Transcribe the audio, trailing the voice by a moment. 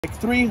Like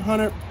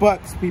 300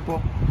 bucks,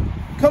 people.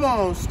 Come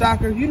on,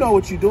 Stalker. You know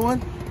what you're doing.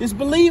 Just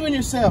believe in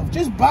yourself.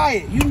 Just buy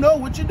it. You know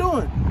what you're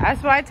doing.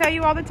 That's what I tell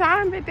you all the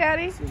time, Big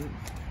Daddy. See,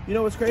 you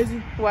know what's crazy?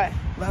 What?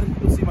 A lot of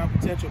people see my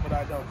potential, but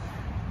I don't.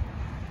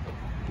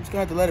 You just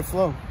got to let it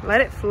flow. Let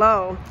it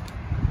flow.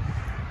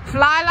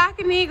 Fly like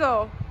an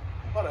eagle.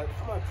 Hold on.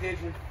 I'm a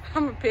pigeon.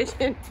 I'm a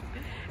pigeon.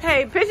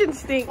 Hey,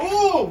 pigeons stink.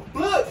 Oh,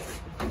 look.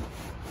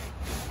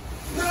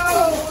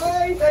 No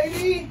way,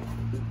 baby.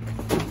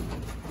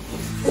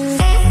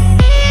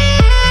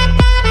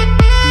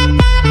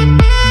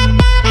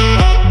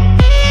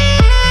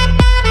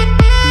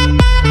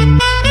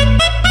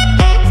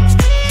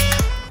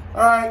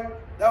 Alright,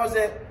 that was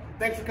it.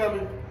 Thanks for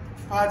coming.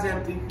 Pod's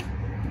empty.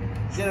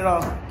 Get it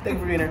off. Thank you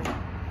for being here.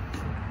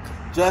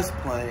 Just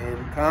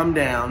playing. Calm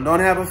down.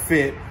 Don't have a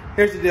fit.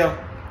 Here's the deal.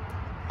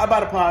 I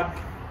bought a pod.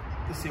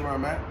 Let's see where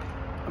I'm at.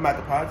 I'm at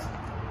the pods.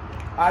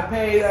 I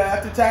paid,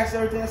 after tax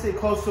and everything, I say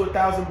close to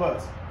 $1,000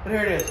 bucks. But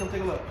here it is. Come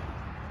take a look.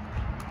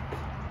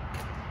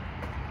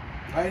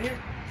 Right here.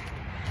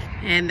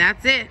 And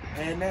that's it.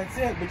 And that's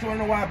it. But you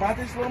wanna know why I bought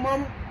this, little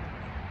mama?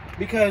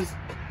 Because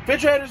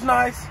refrigerator's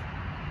nice.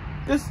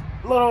 This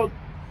little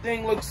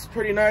thing looks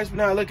pretty nice, but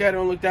now I look at it,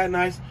 don't look that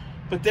nice.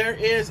 But there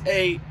is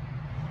a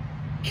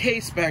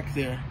case back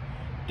there,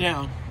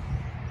 down.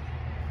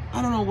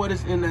 I don't know what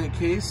is in that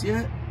case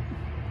yet.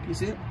 Can you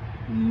see it?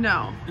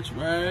 No. It's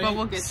right. But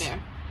we'll get there.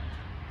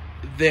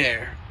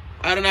 There.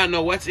 I do not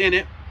know what's in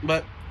it,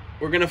 but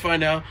we're gonna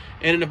find out.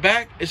 And in the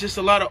back, it's just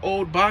a lot of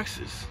old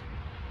boxes.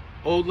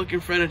 Old looking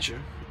furniture.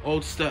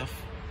 Old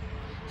stuff.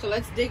 So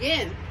let's dig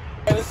in.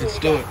 Let's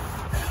do it.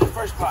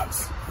 First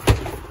box.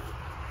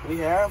 We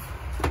have...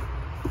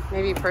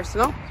 Maybe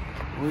personal?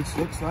 Which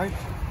looks like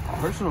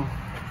personal.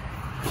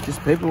 Just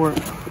paperwork.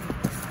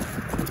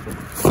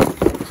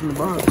 What's in the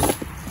box?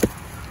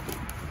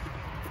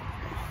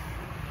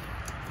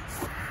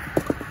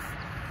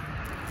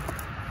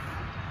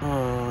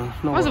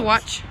 No Was a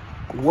watch.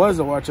 Was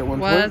a watch at one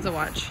point. Was a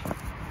watch.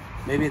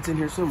 Maybe it's in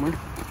here somewhere.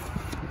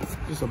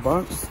 Just a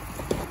box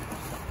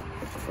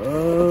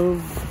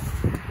of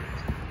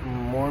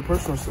more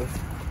personal stuff.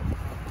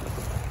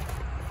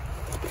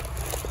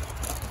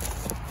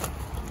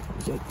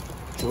 Is that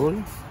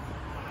jewelry?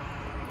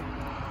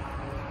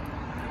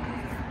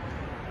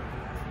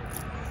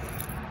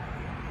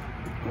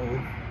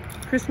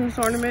 Christmas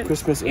ornament.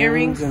 Christmas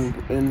earrings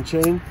and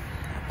chain.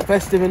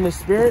 Festive in the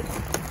spirit.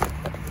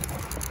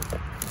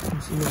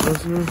 Let's see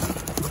what's in here.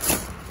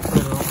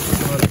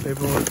 Oh, the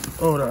paperwork.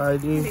 Oh, the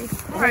ID.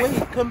 All right. Oh,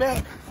 wait, come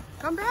back.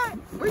 Come back.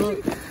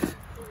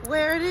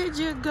 Where did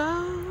you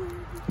go?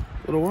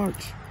 Little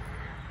watch.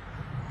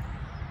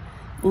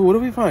 Ooh, what do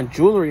we find?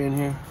 Jewelry in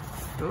here.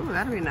 Ooh,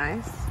 that'd be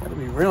nice. That'd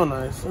be real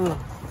nice.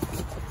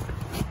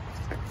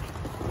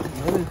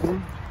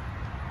 Anything.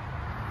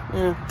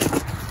 Yeah,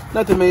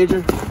 nothing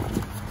major.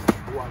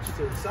 Watch it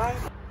to the side.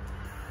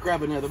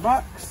 Grab another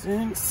box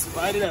and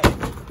slide it up.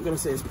 I'm gonna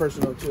say it's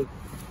personal too,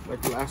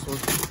 like the last one.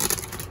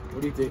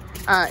 What do you think?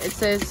 It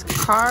says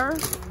car.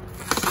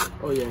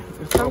 Oh yeah,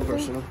 it's all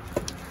personal.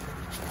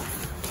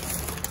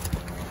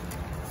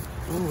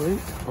 Oh wait,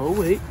 oh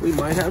wait, we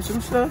might have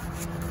some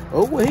stuff.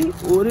 Oh wait,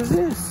 what is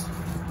this?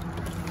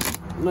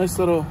 Nice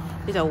little...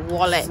 It's a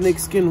wallet.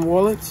 Snakeskin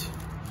wallet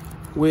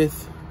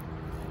with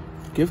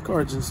gift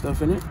cards and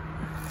stuff in it.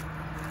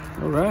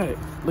 All right,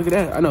 look at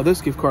that. I know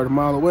this gift card a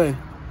mile away.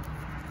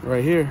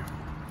 Right here.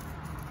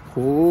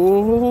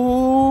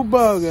 Oh,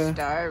 bugger.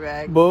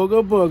 Starback.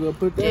 Booga booga.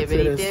 Put that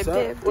Dibbity to the dip,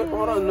 side. dip, Wait,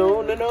 hold on,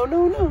 no.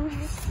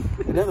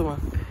 Another one.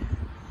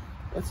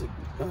 That's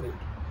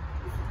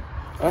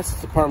That's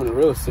the Department of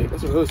Real Estate.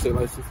 That's a real estate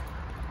license.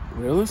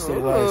 Real estate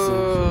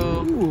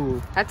license.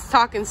 Ooh. That's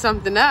talking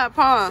something up,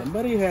 huh?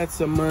 Somebody had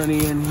some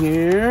money in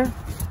here.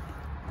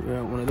 We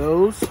got one of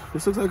those.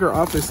 This looks like our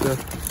office stuff.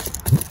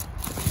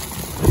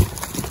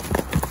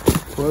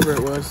 Whoever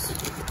it was.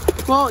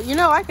 Well, you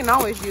know, I can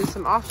always use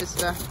some office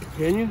stuff.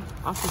 Can you?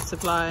 Office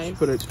supplies.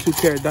 Put a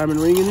 2-carat diamond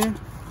ring in here?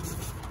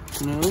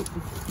 No.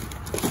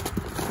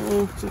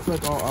 Oh, it looks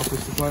like all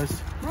office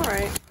supplies. All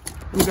right.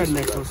 We got the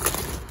next one.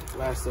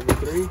 Last of the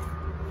 3.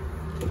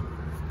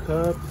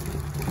 Cup.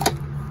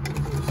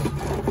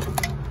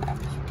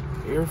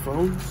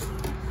 Earphones.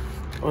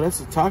 Oh, that's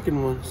the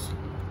talking ones.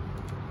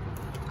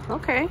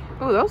 Okay.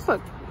 Oh, those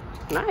look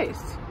nice.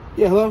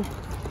 Yeah, hello?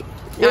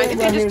 Yeah, Yeah, I guess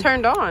they just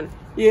turned on.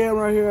 Yeah, I'm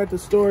right here at the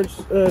storage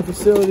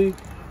facility.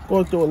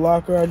 Going through a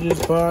locker I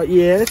just bought.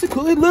 Yeah, it's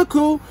cool. It look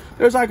cool.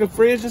 There's like a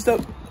fridge and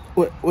stuff.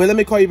 Wait, let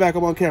me call you back.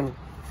 I'm on camera.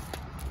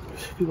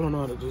 People don't know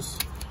how to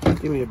just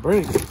give me a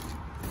break.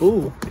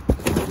 Ooh.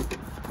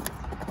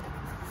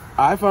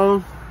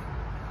 iPhone.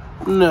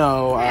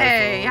 No,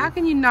 hey, iPhone. how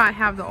can you not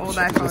have the old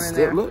iPhone in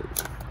there? Look.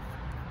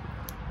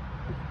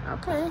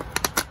 Okay.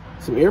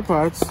 Some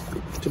AirPods.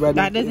 Too bad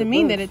That doesn't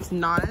mean that it's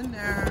not in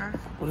there.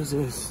 What is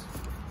this?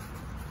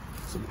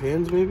 Some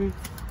pens, maybe?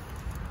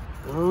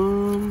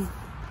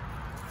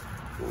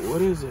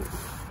 What is it?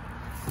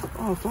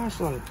 Oh, a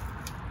flashlight.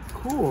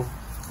 Cool.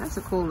 That's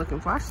a cool looking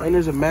flashlight. And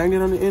there's a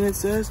magnet on the end, it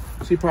says.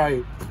 So you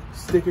probably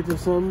stick it to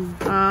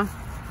something.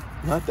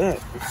 Not that.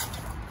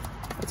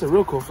 That's a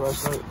real cool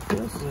flashlight. What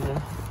else is in there?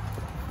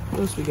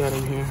 What else we got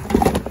in here?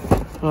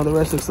 Oh, the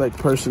rest looks like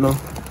personal.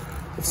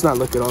 Let's not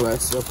look at all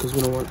that stuff because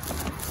we don't want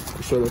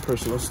to show their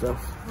personal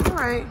stuff. All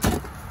right.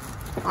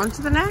 On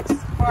to the next.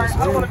 All right,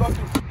 I don't want to go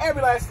through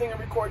every last thing and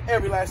record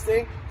every last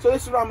thing. So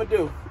this is what I'm going to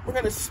do. We're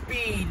going to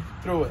speed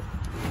through it.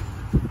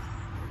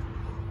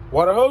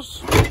 Water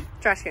hose.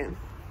 Trash can.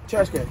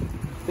 Trash can.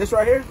 This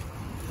right here.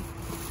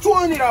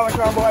 $20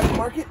 combo at the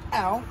market.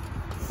 Ow.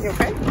 You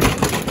okay?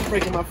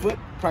 Breaking my foot.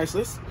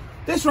 Priceless.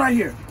 This right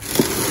here.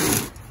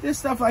 This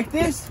stuff like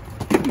this,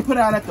 you put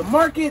out at the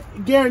market.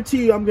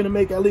 Guarantee you I'm going to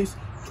make at least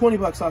 20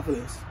 bucks off of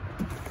this.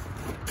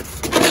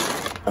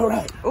 All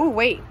right. Oh,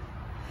 wait.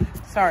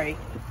 Sorry.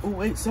 Oh,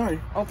 wait. Sorry.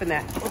 Open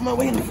that. What am I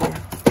waiting for?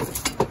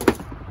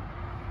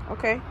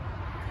 Okay.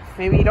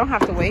 Maybe you don't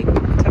have to wait.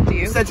 It's up to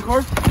you. Set your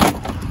cord.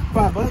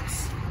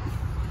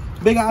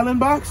 $5. Big Island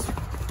box.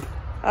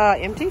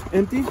 Empty.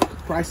 Empty.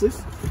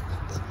 Priceless.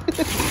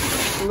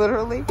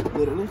 Literally.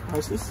 Literally.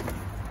 Priceless.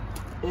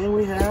 And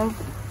we have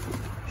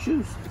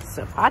shoes.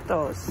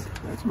 Zapatos.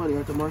 That's money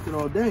at the market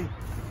all day.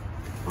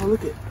 Oh,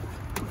 look at.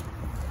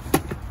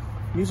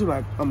 These are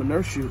like a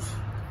nurse shoes.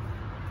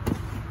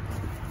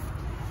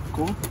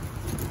 Cool.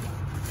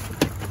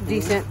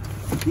 Decent.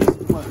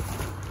 Decent what?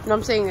 No,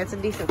 I'm saying it's a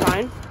decent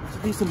find. It's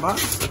a decent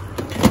box. It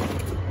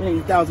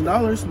ain't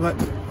 $1,000, but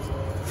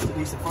it's a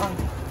decent find.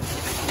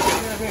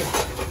 Here.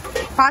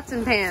 Pots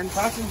and pans.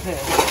 Pots and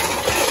pans.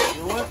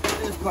 You know what?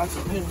 It is pots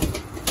and pans.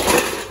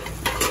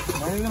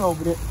 I'm not even gonna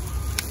open it.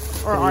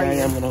 Or are you? I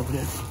am gonna open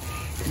it.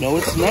 No,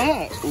 it's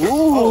not. Ooh.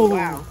 Oh,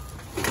 wow.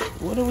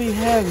 What do we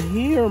have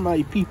here,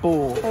 my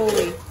people?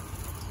 Holy.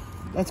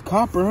 That's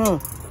copper, huh?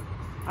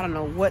 I don't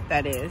know what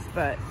that is,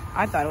 but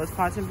I thought it was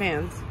pots and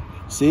pans.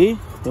 See?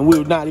 And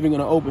we're not even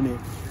gonna open it.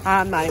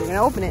 I'm not even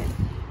gonna open it.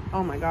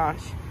 Oh my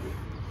gosh.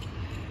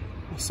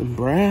 Some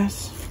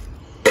brass.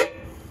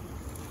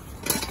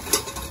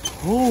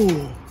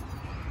 Oh.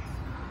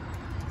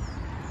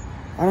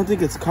 I don't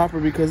think it's copper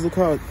because look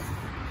how it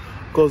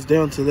goes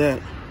down to that.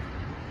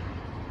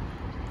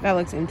 That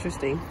looks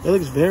interesting. That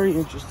looks very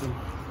interesting.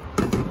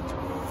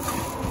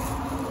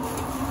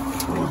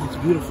 Oh, it's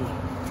beautiful.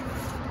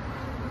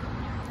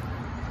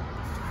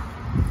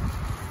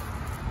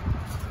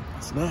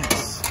 It's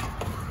nice.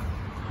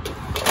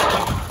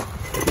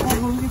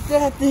 Oh, look at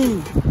that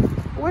thing.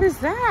 What is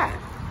that?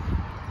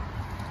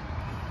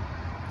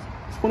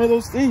 It's one of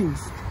those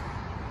things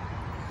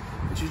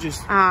that you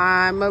just...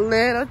 I'm a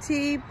little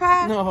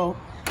teapot. No.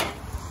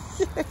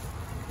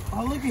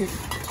 Oh, look at it.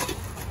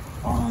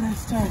 Oh,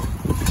 that's tight.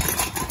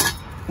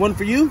 One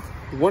for you,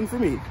 one for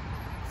me.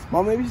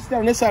 Mom, maybe just stay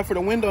on this side for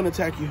the wind don't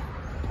attack you.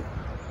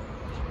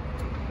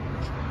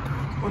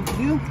 One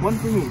for you, one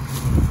for me.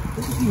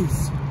 Look at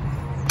these.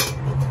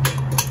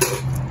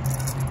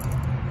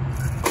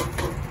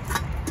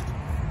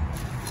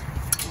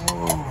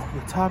 Oh,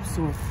 the tops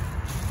to it.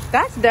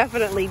 That's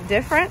definitely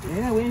different.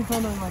 Yeah, we ain't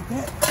found nothing like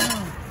that.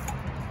 Oh.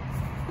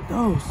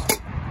 Those.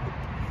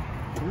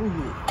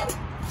 Ooh.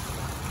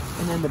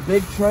 And then the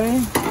big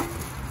tray.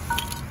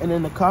 And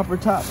then the copper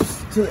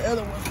tops to the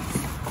other one.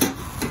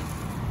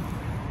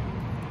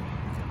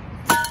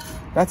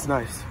 That's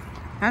nice.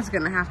 That's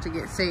gonna have to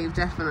get saved,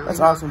 definitely.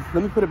 That's awesome.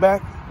 Let me put it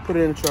back, put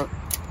it in the trunk.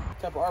 What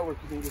type of artwork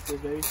you think this is,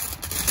 baby?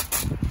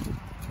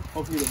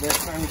 Hopefully the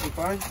best time you can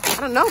find. I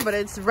don't know, but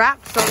it's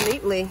wrapped so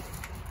neatly.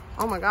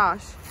 Oh my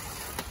gosh.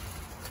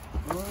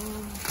 It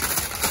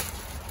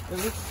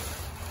looks,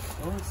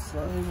 oh, it's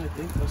signed, I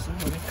think, by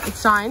somebody. It's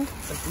signed? I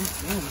think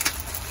so.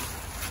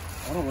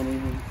 I don't want to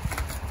even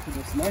put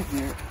this knife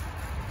near it.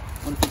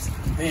 What if it's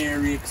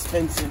very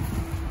expensive?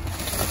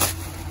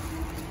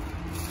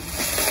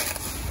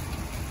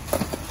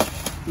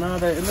 No,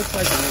 that it looks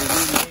like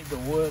they remade the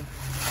wood.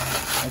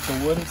 Like the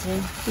wood it's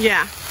in.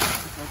 Yeah.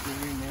 Looks like they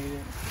remade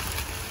it.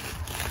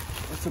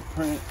 It's a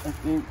print, I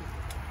think.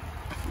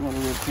 Not a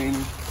real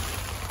painting.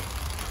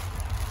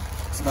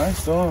 It's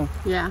nice though.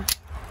 Yeah.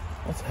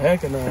 That's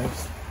hecka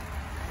nice.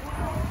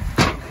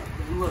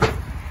 Look.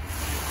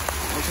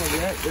 I'll tell you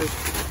that.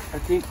 I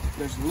think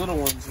there's little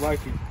ones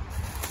like it.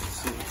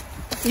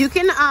 Let's see. You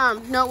can,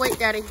 no, wait,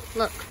 Daddy.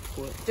 Look.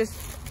 What? Just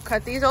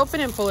cut these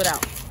open and pull it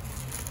out.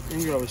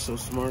 You're always so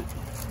smart.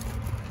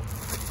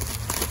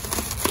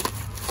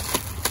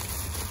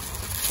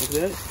 Like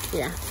that?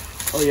 Yeah.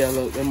 Oh yeah,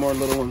 look, there are more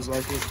little ones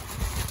like it.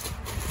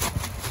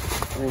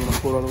 I don't want to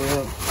pull it all the way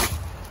up.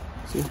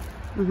 See?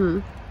 Mm-hmm.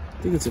 I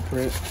think it's a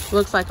print.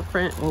 Looks like a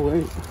print. Oh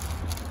wait.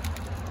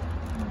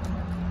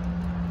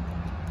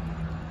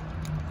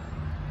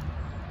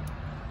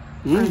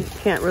 I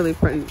can't really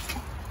print.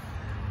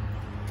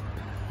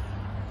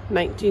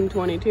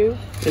 1922.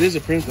 It is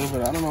a print though,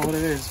 but I don't know what it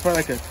is. It's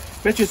probably like a, I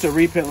bet you it's a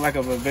reprint like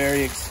of a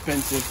very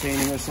expensive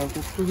painting or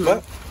something.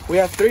 But we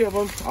have 3 of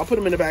them. I'll put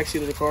them in the back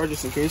seat of the car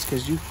just in case,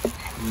 because you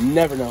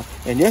never know.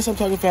 And yes, I'm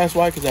talking fast.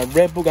 Why? Because that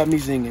Red Bull got me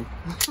zinging.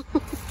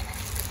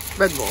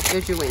 Red Bull,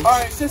 here's your wing. All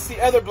right, since the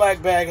other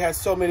black bag has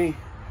so many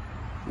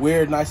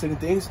weird, nice looking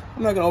things,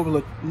 I'm not gonna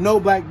overlook no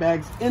black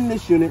bags in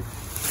this unit.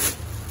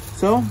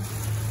 So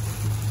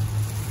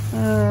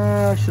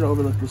I should have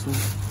overlooked this one.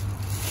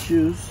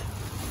 Shoes.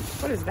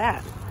 What is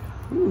that?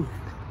 Ooh.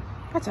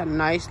 That's a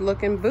nice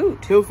looking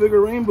boot. Hill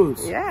figure rain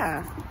boots.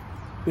 Yeah.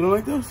 You don't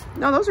like those?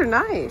 No, those are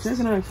nice. Check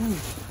it out, too.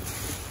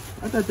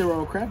 I thought they were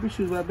all crappy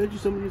shoes, but I bet you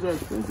some of these are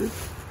expensive.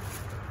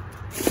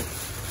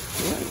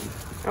 All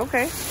right.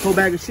 Okay. Whole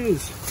bag of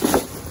shoes.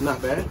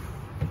 Not bad.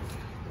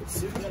 Let's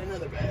see if we got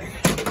another bag.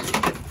 Oh,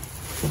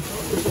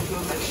 this one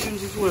feels like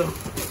shoes as well.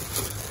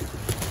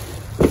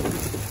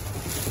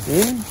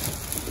 And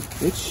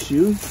it's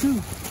shoes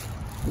too.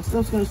 This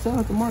stuff's gonna sell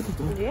at the market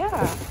though.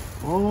 Yeah.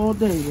 All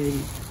day,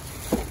 baby.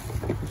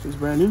 This is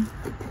brand new.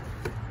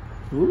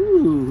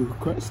 Ooh,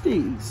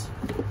 crusties.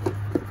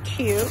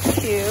 Cute,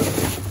 cute.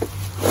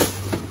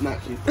 Not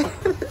cute. And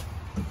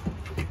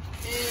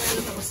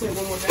I'm gonna say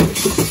one more bag.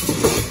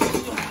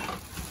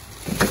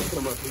 Put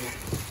them up here.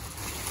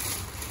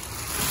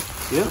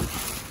 Yep.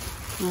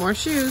 More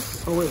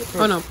shoes. Oh wait.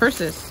 Oh no,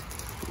 purses.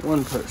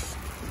 One purse.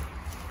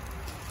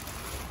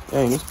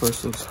 Dang, this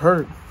purse looks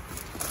hurt.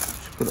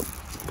 Should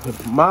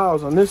put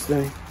miles on this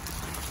thing.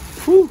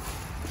 Whew.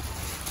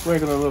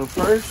 Regular little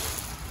purse.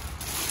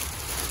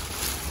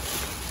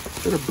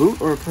 Is it a boot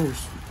or a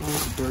purse? Oh,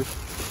 it's a purse.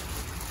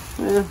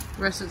 Yeah.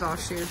 The rest is all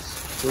shoes.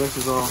 The rest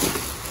is all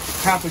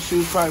half a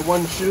shoe, probably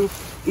one shoe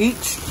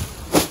each.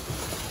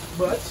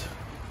 But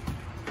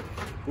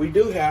we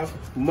do have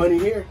money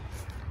here.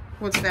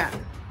 What's that?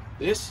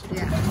 This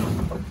Yeah.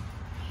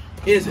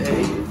 is a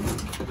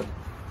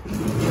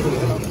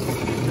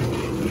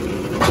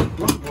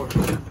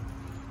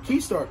key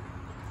start.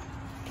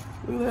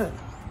 Look at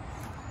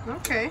that.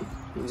 Okay.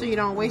 So you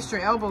don't waste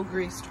your elbow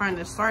grease trying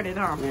to start it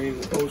off. There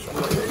you go.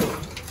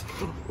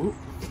 Ooh,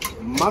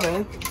 my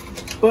bad.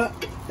 But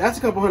that's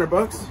a couple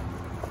 $100.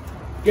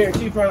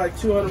 Guaranteed probably like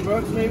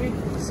 $200 maybe.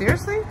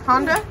 Seriously?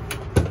 Honda?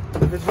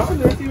 If it's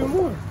Honda, it's even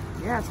more.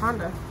 Yeah, it's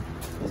Honda.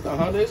 It's not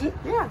Honda, is it?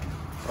 Yeah.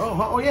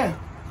 Oh yeah.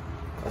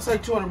 That's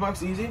like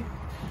 $200 easy.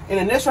 And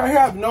then this right here,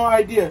 I have no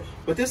idea.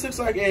 But this looks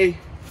like a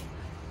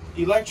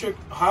electric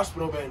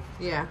hospital bed.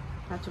 Yeah,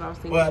 that's what I was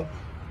thinking. But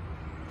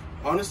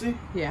honestly,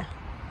 yeah,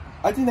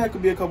 I think that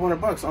could be a couple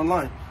 $100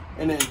 online.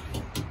 And then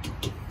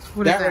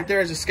that right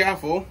there is a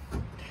scaffold.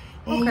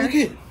 Oh, okay. Look at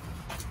it.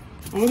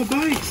 All the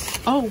bikes.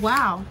 Oh,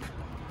 wow.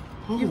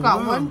 Oh, You've got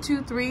wow. 1,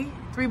 2, 3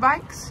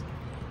 bikes?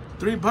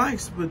 3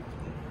 bikes, but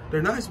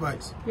they're nice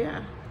bikes.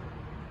 Yeah.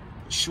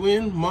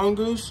 Schwinn,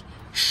 Mongoose,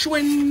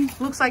 Schwinn.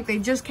 Looks like they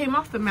just came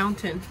off the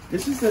mountain.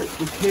 This is the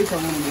case I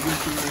wanted to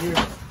get you right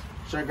here.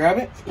 Should I grab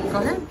it? Go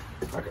ahead.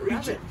 If I can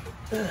reach it.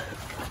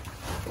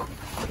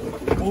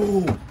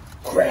 Oh,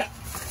 crap.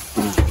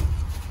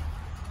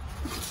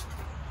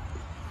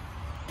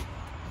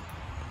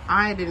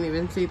 I didn't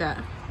even see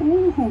that.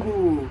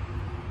 Ooh.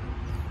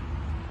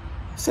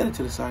 Set it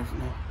to the side for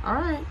now. All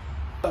right.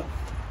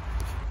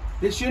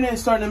 This unit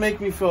is starting to make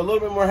me feel a little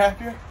bit more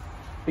happier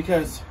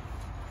because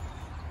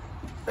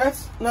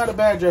that's not a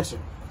bad dresser.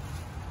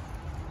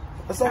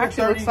 That's like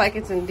Actually, looks like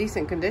it's in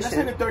decent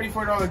condition. That's like a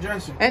 $34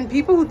 dresser. And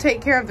people who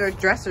take care of their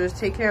dressers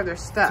take care of their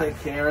stuff.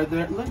 Take care of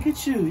their. Look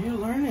at you, you're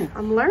learning.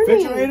 I'm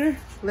learning. Refrigerator.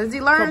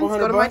 Lizzie Learns.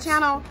 Go to my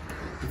channel.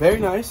 Very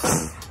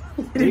nice.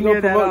 You gonna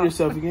promote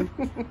yourself again?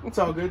 It's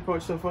all good.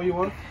 Promote yourself all you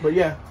want. But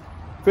yeah,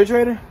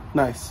 refrigerator,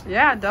 nice.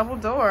 Yeah, double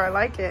door. I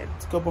like it.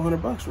 It's a couple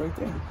 $100 right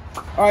there.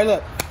 All right,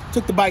 look.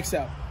 Took the bikes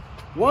out.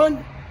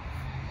 One,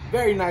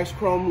 very nice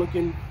chrome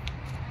looking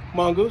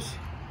Mongoose.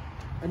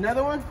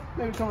 Another one,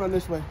 maybe come around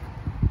this way.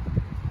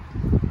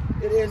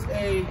 It is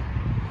a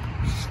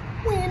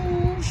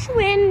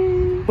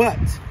Schwinn. But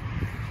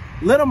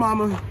little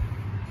mama,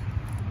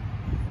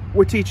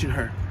 we're teaching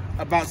her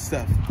about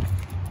stuff.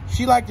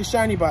 She liked the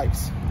shiny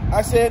bikes.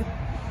 I said,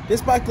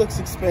 this bike looks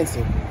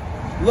expensive.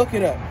 Look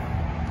it up.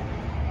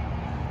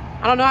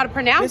 I don't know how to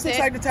pronounce This looks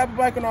like the type of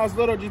bike when I was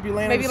little, just be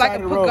laying on the Maybe side like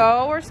a of the road.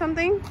 Pugo or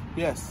something?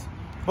 Yes.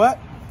 But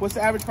what's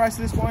the average price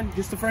of this one?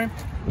 Just the frame?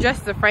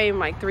 Just the frame,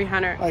 like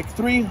 300. Like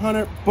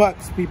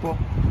 $300, people.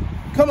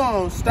 Come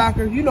on,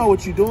 Stalker. You know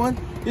what you're doing.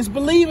 Just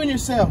believe in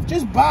yourself.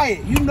 Just buy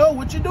it. You know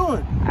what you're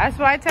doing. That's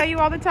what I tell you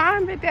all the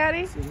time, Big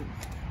Daddy.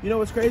 You know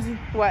what's crazy?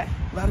 What?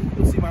 A lot of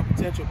people see my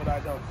potential, but I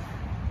don't.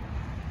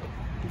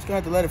 You just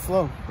got to let it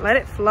flow. Let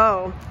it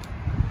flow.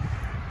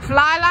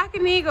 Fly like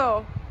an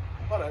eagle.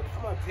 Hold on.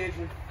 I'm a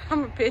pigeon.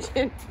 I'm a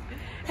pigeon.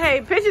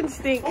 Hey, pigeons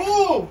stink.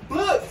 Oh,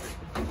 look.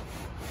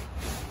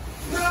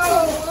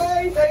 No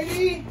way,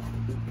 baby.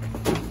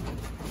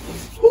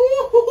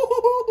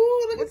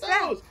 Ooh, look What's at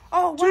that? those.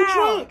 Oh, wow. 2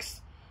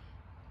 trunks.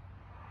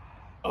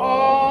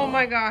 Oh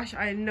my gosh.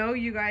 I know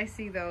you guys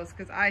see those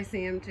because I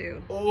see them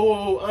too.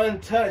 Oh,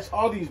 untouched.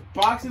 All these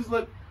boxes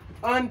look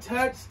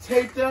untouched,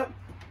 taped up.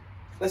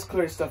 Let's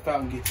clear this stuff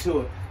out and get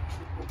to it.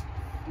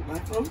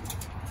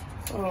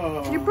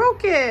 Oh. You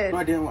broke it. No,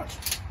 I didn't watch.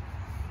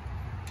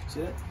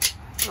 See that?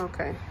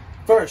 Okay.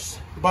 First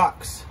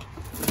box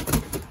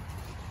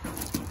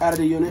out of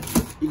the unit.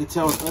 You can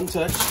tell it's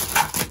untouched.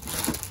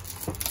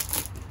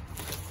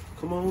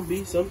 Come on,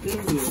 be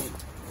something good.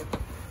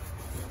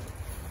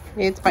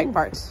 It's bike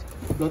parts.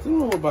 Nothing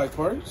wrong with bike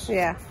parts.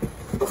 Yeah.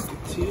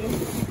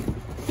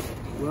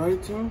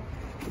 Right, Tom?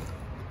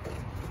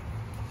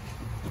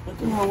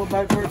 Oh, what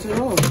bike parts at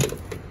all?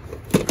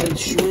 And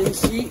Schwinn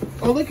seat.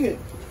 Oh, look at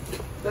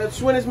that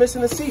Schwinn is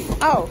missing a seat.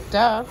 Oh,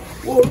 duh.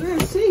 Whoa,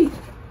 there's a seat.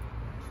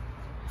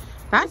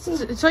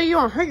 That's so you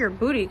don't hurt your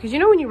booty. Because you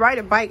know when you ride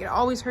a bike, it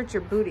always hurts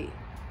your booty.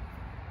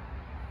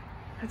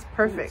 That's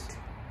perfect.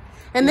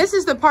 And this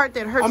is the part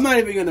that hurts. I'm not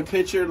even going to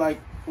picture like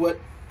what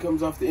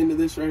comes off the end of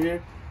this right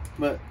here.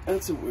 But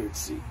that's a weird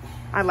seat.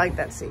 I like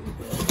that seat.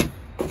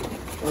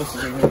 What else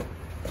is in here?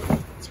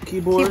 Some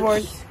keyboards.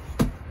 Keyboards.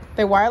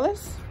 They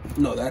wireless?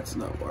 No, that's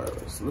not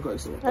wireless. Look like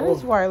something. That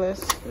is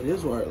wireless. It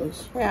is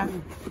wireless. Yeah.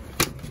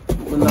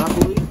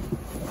 Monopoly.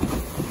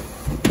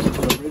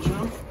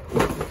 Original.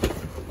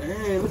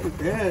 Hey, look at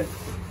that.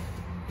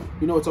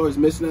 You know what's always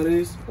missing out of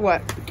these?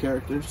 What? The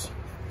characters.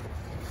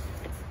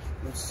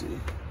 Let's see.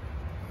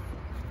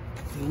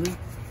 Really?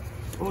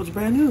 Oh, it's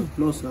brand new.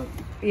 No, it's not.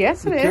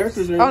 Yes, it is.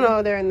 Characters are in oh, there.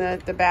 no, they're in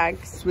the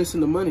bags. It's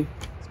missing the money.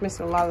 It's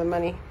missing a lot of the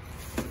money.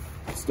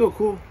 It's still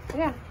cool.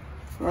 Yeah.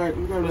 All right,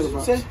 we got another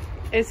box.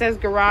 It says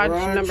garage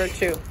number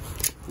 2.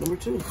 Number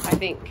 2. I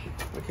think.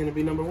 Why can't it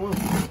be number 1?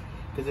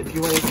 Because if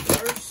you ain't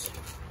first,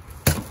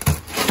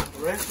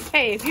 rest.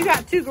 Hey, if you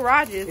got 2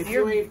 garages, If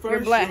you're you ain't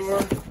first, blessed. you're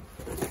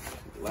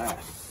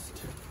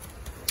last.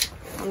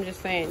 I'm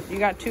just saying, you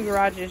got 2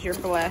 garages, you're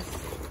blessed.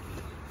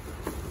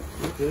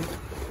 Okay.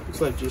 Looks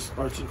like just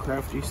arts and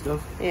crafty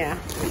stuff. Yeah.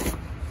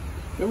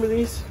 Remember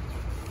these?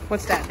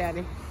 What's that,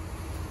 Daddy?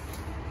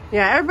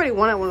 Yeah, everybody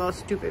wanted one of those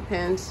stupid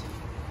pins.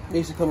 They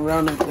used to come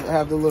around and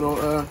have the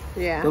little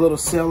yeah, the little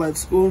sale at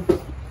school.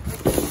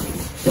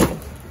 It's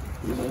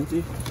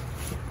empty.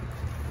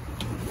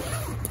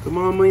 Come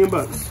on,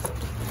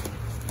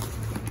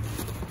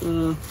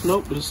 $1,000,000.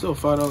 Nope, but it's still a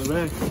 $5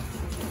 bag.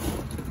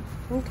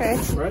 Okay.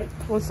 Right?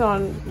 What's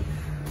on?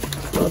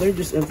 Oh, they're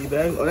just empty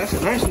bags. Oh, that's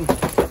a nice one.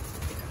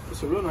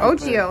 It's a real nice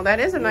OTO, bag. that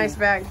is a nice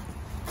bag.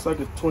 It's like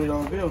a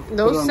 $20 bill.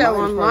 Those sell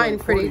online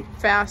like pretty 40.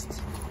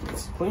 fast.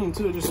 It's clean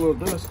too, just a little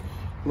dust. A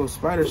little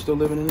spider still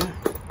living in there.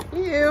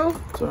 Ew.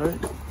 It's alright.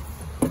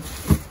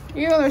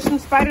 Ew, there's some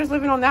spiders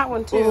living on that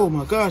one too. Oh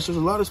my gosh, there's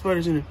a lot of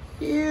spiders in there.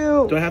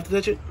 Ew. Do I have to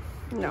touch it?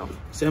 No.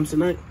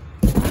 Samsonite.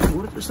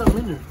 What if there's something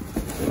in there?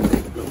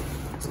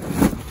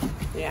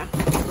 Yeah.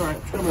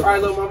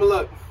 Alright, little mama,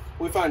 look.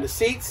 We find the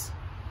seats.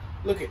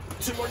 Look at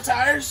 2 more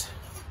tires.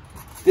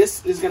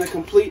 This is gonna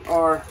complete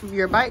our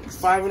your bikes.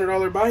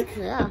 $500 bike.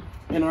 Yeah.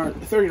 And our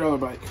 $30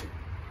 bike.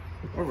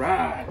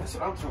 Alright, that's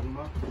what I'm talking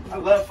about. I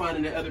love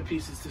finding the other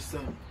pieces to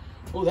stuff.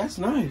 Oh, that's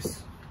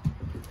nice.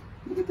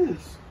 Look at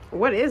this.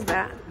 What is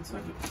that? It's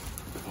like a,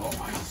 oh,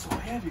 why is it so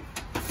heavy?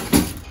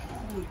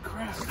 Holy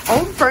crap.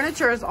 Old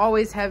furniture is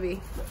always heavy.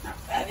 Not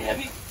that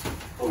heavy.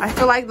 Oh. I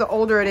feel like the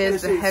older it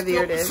is, the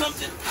heavier it is.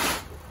 Something.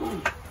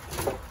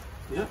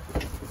 Yep.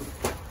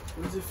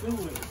 What does it feel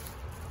with?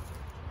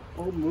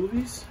 Old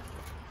movies?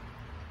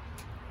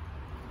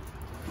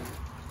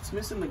 It's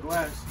missing the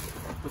glass.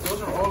 But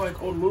those are all like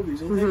old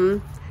movies, ain't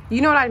they?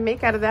 You know what I'd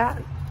make out of that?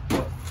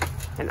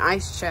 An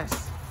ice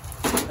chest.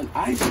 An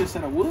ice chest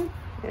out of wood?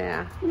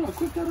 Yeah. You know how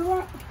quick that a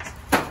lot?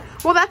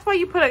 Well, that's why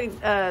you put a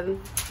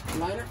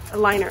Liner? a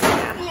liner.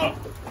 Yeah.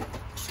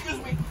 Excuse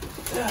me.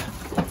 Yeah.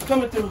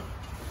 Coming through.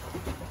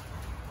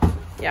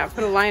 Yeah,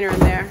 put a liner in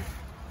there.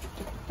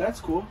 That's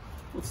cool.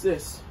 What's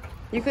this?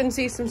 You couldn't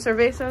see some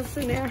cervezas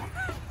in there?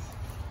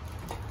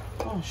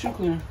 Oh, shoe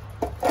cleaner.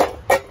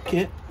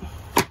 Kit.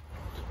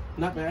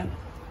 Not bad.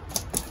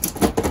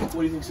 What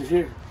do you think's in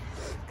here?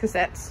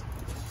 Cassettes.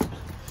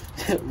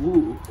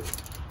 Ooh.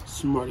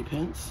 Smarty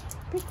pants.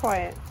 Be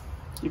quiet.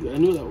 I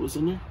knew that was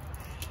in there.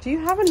 Do you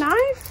have a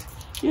knife?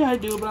 Yeah, I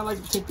do, but I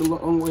like to take the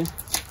long way.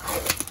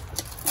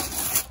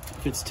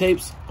 If it's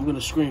tapes, I'm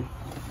gonna scream.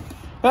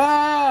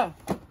 Ah!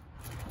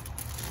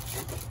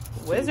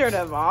 Wizard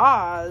of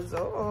Oz.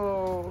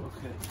 Oh.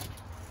 Okay.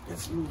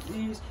 Let's move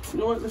these. You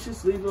know what? Let's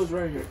just leave those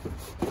right here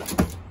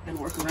and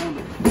work around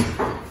it.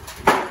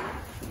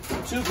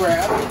 2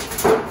 grab. You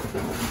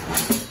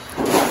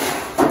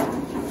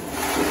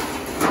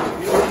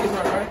know what these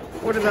are, right?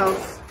 What are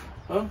those?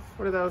 Huh?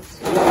 What are those?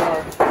 These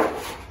are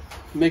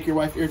make your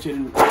wife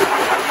irritated.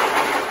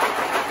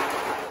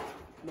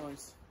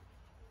 Noise.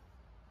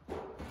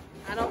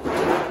 I don't.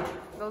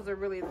 Those are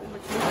really what you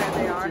said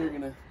they are.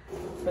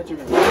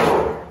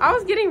 I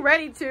was getting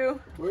ready to.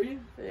 Were you?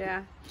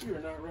 Yeah. You were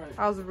not right.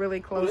 I was really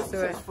close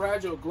to it.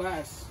 Fragile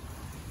glass.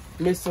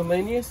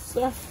 Miscellaneous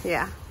stuff?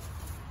 Yeah.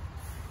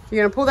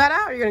 You're gonna pull that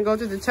out or you're gonna go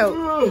through the tote?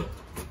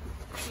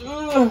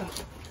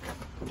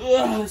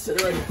 Let's sit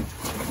it right here.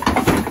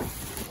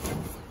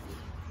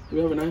 Do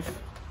we have a knife?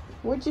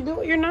 What'd you do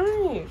with your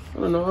knife? I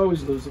don't know, I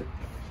always lose it.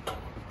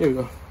 Here we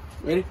go.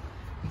 Ready?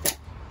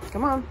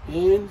 Come on.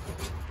 And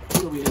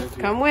what do we have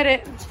here? Come with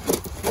it.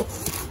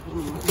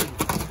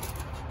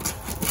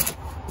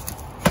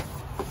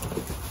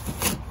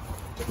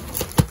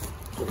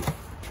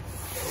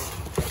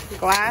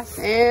 Glass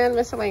and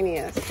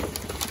miscellaneous.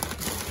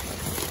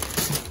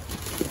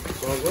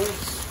 That's all it was.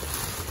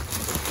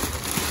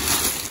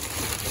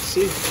 Let's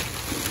see.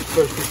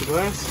 First piece of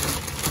glass.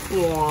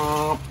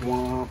 Womp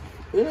womp.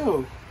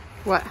 Ew.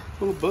 What?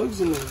 Little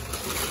bugs in there.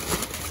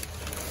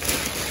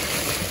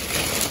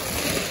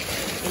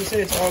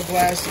 say it's all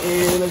glass,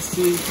 and let's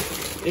see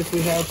if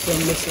we have some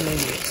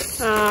miscellaneous.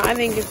 I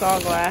think it's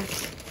all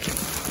glass.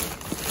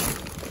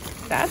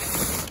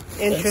 That's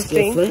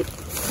interesting. That's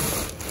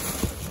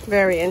different.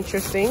 Very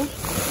interesting.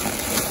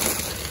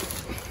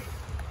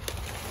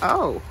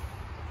 Oh.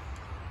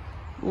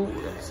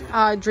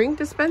 Drink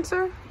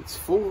dispenser? It's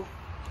full.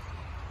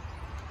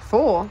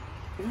 Full?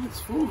 Yeah, it's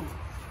full.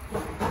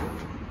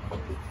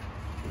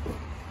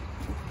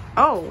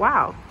 Oh,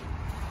 wow.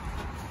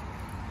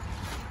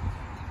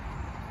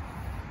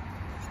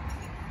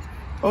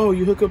 Oh,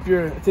 you hook up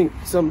your, I think,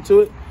 something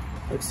to it?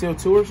 Like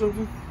CO2 or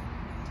something?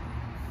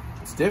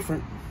 It's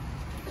different.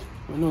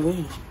 I know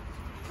that.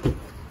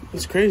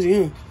 It's crazy,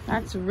 huh?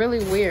 That's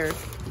really weird.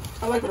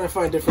 I like when I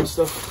find different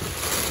stuff.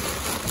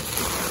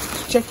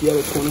 Check the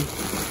other corner.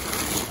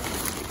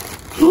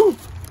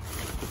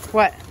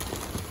 What?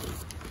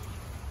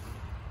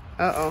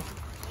 Uh-oh.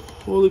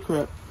 Holy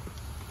crap.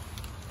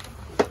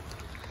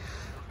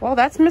 Well,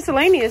 that's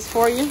miscellaneous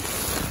for you.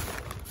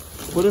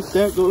 What if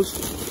that goes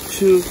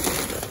to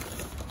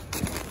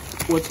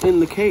what's in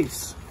the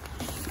case?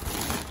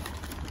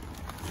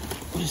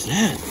 What is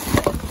that?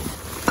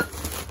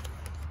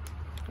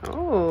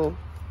 Oh.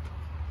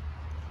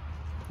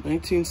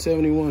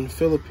 1971,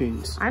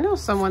 Philippines. I know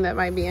someone that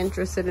might be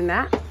interested in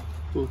that.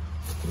 Ooh.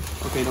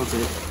 Okay, don't say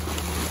it.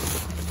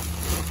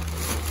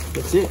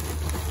 That's it.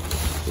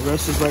 The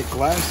rest is like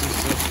glass and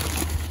stuff.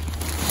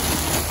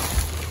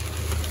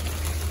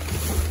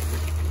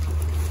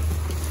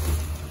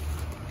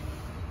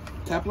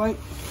 Tap light?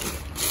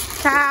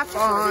 Tap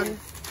on.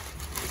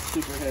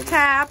 Super heavy.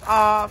 Tap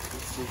off.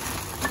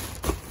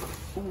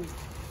 Ooh.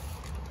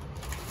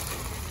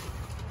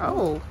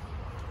 Oh.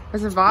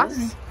 Is it Voss?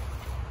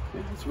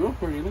 Yeah, it's real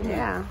pretty. Look at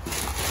Yeah.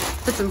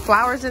 Put some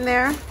flowers in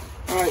there. that.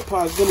 All right,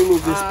 pause. Let me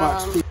move this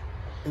box please.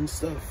 And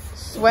stuff.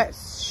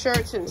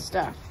 Sweatshirts and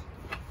stuff.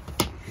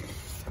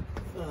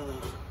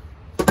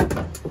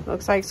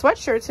 Looks like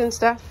sweatshirts and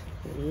stuff.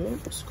 Yeah,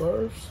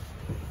 scarves,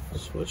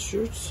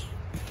 sweatshirts,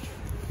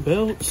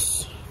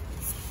 belts,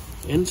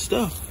 and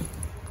stuff.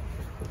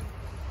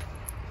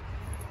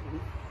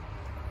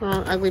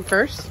 Ugly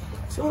purse.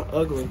 It's not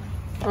ugly.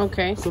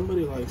 Okay.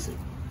 Somebody likes it.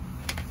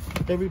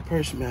 Every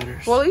purse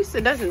matters. Well, at least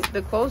it doesn't.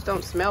 The clothes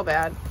don't smell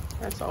bad.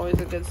 That's always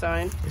a good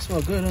sign. They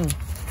smell good, huh?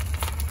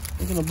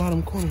 Look in the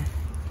bottom corner.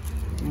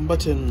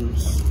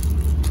 Buttons.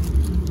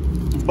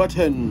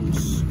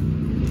 Buttons.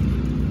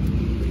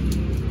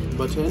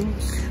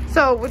 Buttons.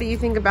 So, what do you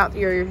think about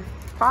your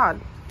pod?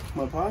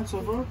 My pod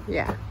so far?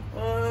 Yeah.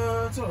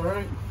 It's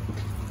alright.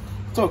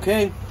 It's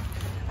okay.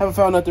 Haven't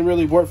found nothing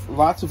really worth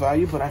lots of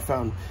value, but I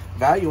found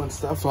value in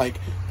stuff like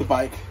the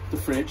bike, the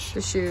fridge,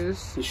 The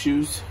shoes. the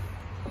shoes,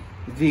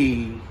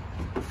 the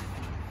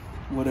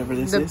whatever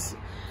this is.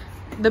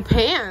 The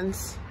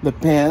pans. The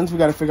pans. We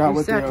gotta figure out We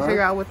what still they have to are.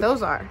 figure out what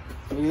those are.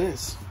 Look at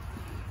this.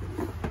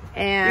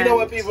 And You know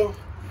what, people?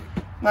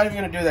 I'm not even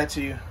gonna do that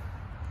to you.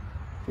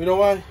 You know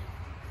why?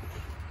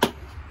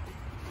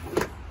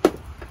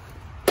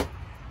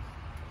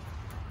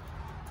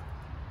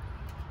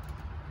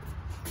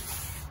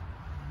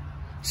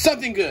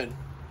 Something good.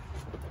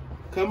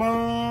 Come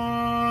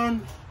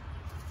on.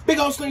 Big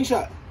old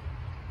slingshot.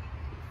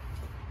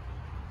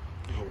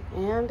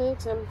 And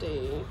it's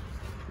empty.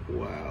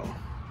 Wow.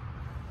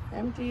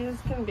 Empty as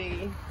can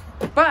be.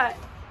 But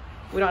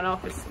we don't know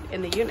if it's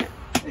in the unit.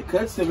 It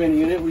could still be in the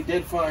unit. We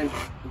did find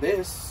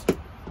this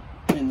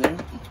in there.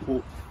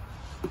 Oh,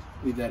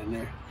 leave that in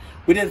there.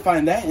 We did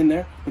find that in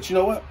there. But you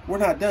know what? We're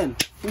not done.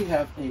 We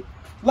have a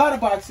lot of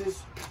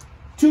boxes,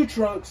 2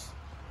 trunks,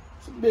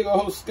 some big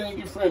old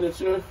skanky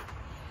furniture,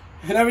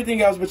 and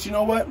everything else. But you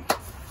know what?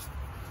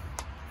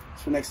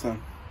 It's for next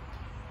time.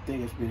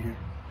 Thank you for being here.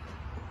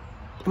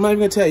 I'm not even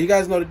going to tell you. You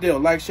guys know the deal.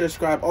 Like, share,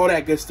 subscribe, all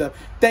that good stuff.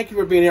 Thank you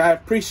for being here. I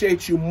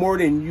appreciate you more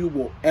than you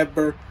will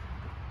ever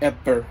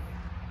understand.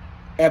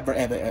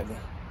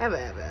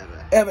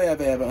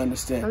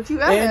 Don't you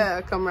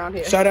ever come around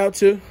here. Shout out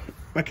to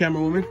my camera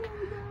woman,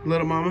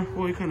 Little Mama.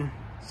 Oh, it's kind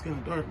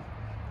of dark.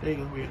 There you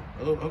go. Weird.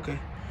 Oh, okay.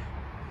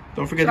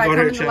 Don't forget to go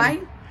to her channel.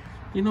 Light?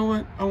 You know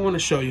what? I want to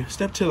show you.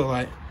 Step to the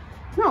light.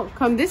 No,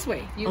 come this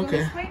way. You Okay, go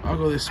this way. I'll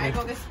go this way. I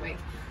go this way.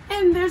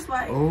 And there's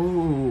light.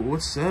 Oh,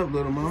 what's up,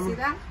 Little Mama? See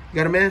that? You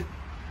got a man?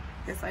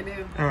 Yes, I do.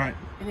 All right.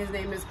 And his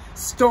name is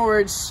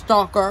Storage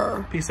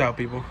Stalker. Peace out,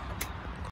 people.